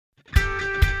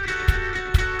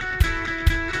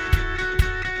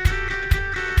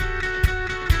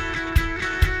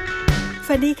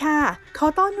วัสดีค่ะขอ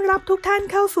ต้อนรับทุกท่าน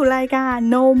เข้าสู่รายการ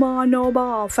No More No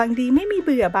Ball ฟังดีไม่มีเ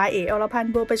บื่อบายเอ๋อรพัน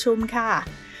ธ์บัวประชุมค่ะ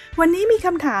วันนี้มีค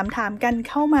ำถามกัน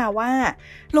เข้ามาว่า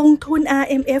ลงทุน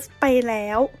RMF ไปแล้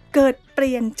วเกิดเป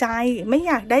ลี่ยนใจไม่อ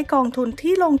ยากได้กองทุน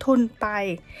ที่ลงทุนไป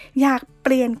อยากเป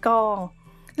ลี่ยนกอง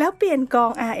แล้วเปลี่ยนกอ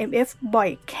ง RMF บ่อย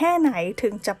แค่ไหนถึ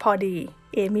งจะพอดี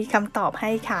มีคำตอบใ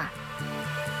ห้ค่ะ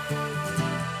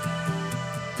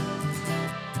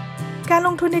การ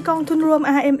ลงทุนในกองทุนรวม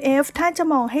RMF ถ้าจะ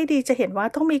มองให้ดีจะเห็นว่า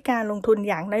ต้องมีการลงทุน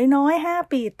อย่างน้อยๆ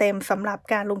5 ปีเต็มสำหรับ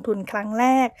การลงทุนครั้งแร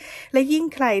กและยิ่ง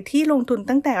ใครที่ลงทุน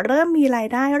ตั้งแต่เริ่มมีราย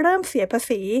ได้เริ่มเสียภา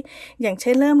ษีอย่างเ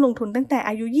ช่นเริ่มลงทุนตั้งแต่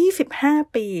อายุ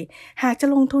25 ปีหากจะ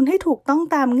ลงทุนให้ถูกต้อง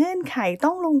ตามเงื่อนไขต้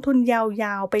องลงทุนย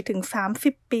าวๆไปถึง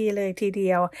30 ปีเลยทีเดี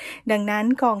ยวดังนั้น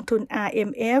กองทุน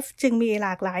RMF จึงมีหล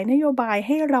ากหลายนโยบายใ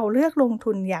ห้เราเลือกลง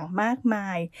ทุนอย่างมากมา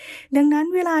ยดังนั้น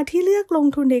เวลาที่เลือกลง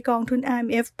ทุนในกองทุน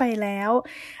RMF ไปแล้ว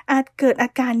อาจเกิดอา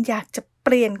การอยากจะเป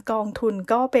ลี่ยนกองทุน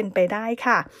ก็เป็นไปได้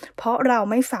ค่ะเพราะเรา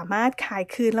ไม่สามารถขาย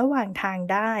คืนระหว่างทาง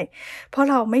ได้เพราะ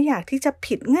เราไม่อยากที่จะ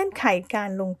ผิดเงื่อนไขกา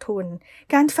รลงทุน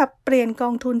การสับเปลี่ยนกอ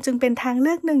งทุนจึงเป็นทางเ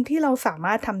ลือกหนึ่งที่เราสาม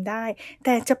ารถทำได้แ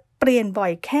ต่จะเปลี่ยนบ่อ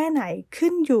ยแค่ไหนขึ้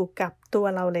นอยู่กับตัว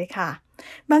เราเลยค่ะ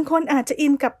บางคนอาจจะอิ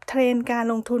นกับเทรนด์การ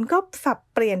ลงทุนก็สับ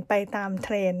เปลี่ยนไปตามเท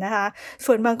รนด์นะคะ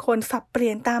ส่วนบางคนสับเปลี่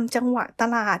ยนตามจังหวะต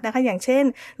ลาดนะคะอย่างเช่น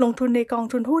ลงทุนในกอง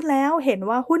ทุนหุ้นแล้วเห็น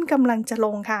ว่าหุ้นกำลังจะล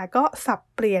งค่ะก็สับ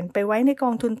เปลี่ยนไปไว้ในก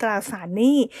องทุนตราสารห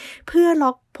นี้เพื่อล็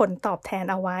อกผลตอบแทน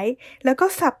เอาไว้แล้วก็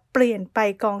สับเปลี่ยนไป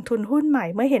กองทุนหุ้นใหม่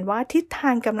เมื่อเห็นว่าทิศทา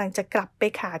งกำลังจะกลับไป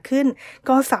ขาขึ้น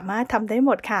ก็สามารถทำได้ห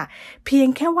มดค่ะเพียง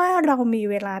แค่ว่าเรามี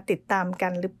เวลาติดตามกั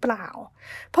นหรือเปล่า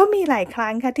เพราะมีหลายครั้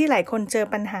งค่ะที่หลายคนเจอ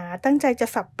ปัญหาตั้งใจจะ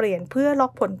สับเปลี่ยนเพื่อล็อ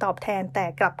กผลตอบแทนแต่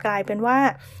กลับกลายเป็นว่า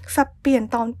สับเปลี่ยน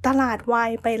ตอนตลาดวา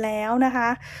ยไปแล้วนะคะ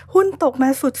หุ้นตกมา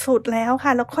สุดๆแล้วค่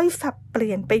ะแล้วค่อยสับเป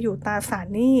ลี่ยนไปอยู่ตราสาร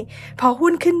หนี้พอ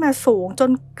หุ้นขึ้นมาสูงจ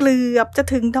นเกือบจะ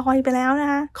ถึงดอยไปแล้วนะ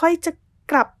คะค่อยจะ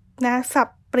กลับนะสับ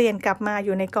เปลี่ยนกลับมาอ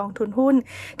ยู่ในกองทุนหุ้น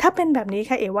ถ้าเป็นแบบนี้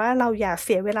ค่ะว่าเราอย่าเ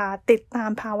สียเวลาติดตาม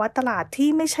ภาวะตลาดที่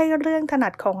ไม่ใช่เรื่องถนั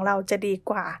ดของเราจะดี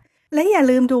กว่าและอย่า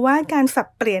ลืมดูว่าการสับ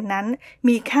เปลี่ยนนั้น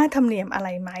มีค่าธรรมเนียมอะไร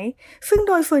ไหมซึ่งโ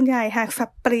ดยส่วนใหญ่หากสั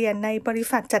บเปลี่ยนในบริ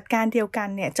ษัทจัดการเดียวกัน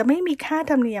เนี่ยจะไม่มีค่า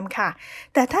ธรรมเนียมค่ะ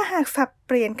แต่ถ้าหากสับเ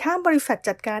ปลี่ยนข้ามบริษัท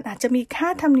จัดการอาจจะมีค่า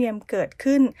ธรรมเนียมเกิด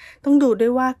ขึ้นต้องดูด้ว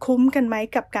ยว่าคุ้มกันไหม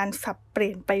กับการสับเปลี่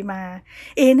ยนไปมา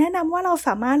แนะนำว่าเราส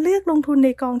ามารถเลือกลงทุนใน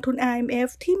กองทุน RMF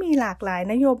ที่มีหลากหลาย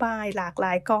นโยบายหลากหล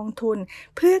ายกองทุน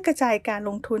เพื่อกระจายการล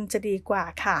งทุนจะดีกว่า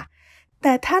ค่ะแ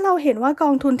ต่ถ้าเราเห็นว่าก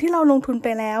องทุนที่เราลงทุนไป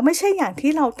แล้วไม่ใช่อย่าง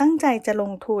ที่เราตั้งใจจะล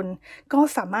งทุนก็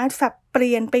สามารถสับเป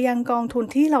ลี่ยนไปยังกองทุน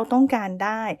ที่เราต้องการไ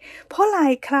ด้เพราะหลา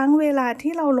ยครั้งเวลา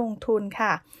ที่เราลงทุนค่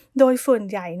ะโดยส่วน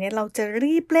ใหญ่เนี่ยเราจะ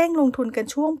รีบเร่งลงทุนกัน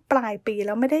ช่วงปลายปีแ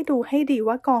ล้วไม่ได้ดูให้ดี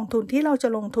ว่ากองทุนที่เราจะ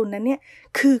ลงทุนนั้นเนี่ย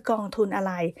คือกองทุนอะไ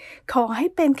รขอให้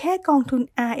เป็นแค่กองทุน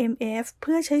RMF เ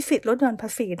พื่อใช้สิทธิ์ลดหย่อนภา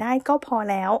ษีได้ก็พอ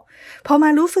แล้วพอมา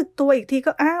รู้สึกตัวอีกที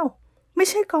ก็ไม่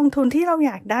ใช่กองทุนที่เราอ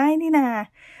ยากได้นี่นา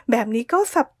แบบนี้ก็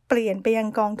สับเปลี่ยนไปยัง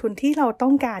กองทุนที่เราต้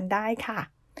องการได้ค่ะ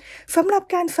สำหรับ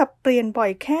การสับเปลี่ยนบ่อ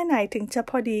ยแค่ไหนถึงจะ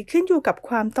พอดีขึ้นอยู่กับค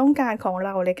วามต้องการของเร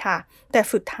าเลยค่ะแต่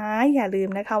สุดท้ายอย่าลืม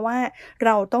นะคะว่าเร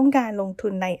าต้องการลงทุ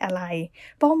นในอะไร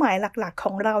เป้าหมายหลักๆข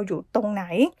องเราอยู่ตรงไหน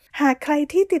หากใคร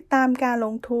ที่ติดตามการล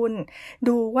งทุน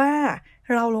ดูว่า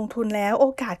เราลงทุนแล้วโอ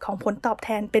กาสของผลตอบแท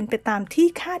นเป็นไปตามที่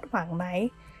คาดหวังไหม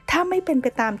ถ้าไม่เป็นไป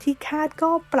ตามที่คาด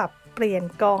ก็ปรับเปลี่ยน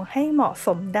กองให้เหมาะส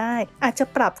มได้อาจจะ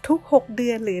ปรับทุก6 เดื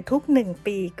อนหรือทุก1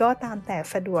 ปีก็ตามแต่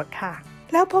สะดวกค่ะ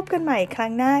แล้วพบกันใหม่ครั้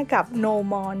งหน้ากับ No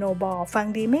More No Ball ฟัง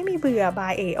ดีไม่มีเบื่อบา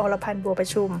ยเอ๋อรพันธ์บัวประ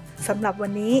ชุมสำหรับวั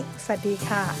นนี้สวัสดี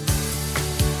ค่ะ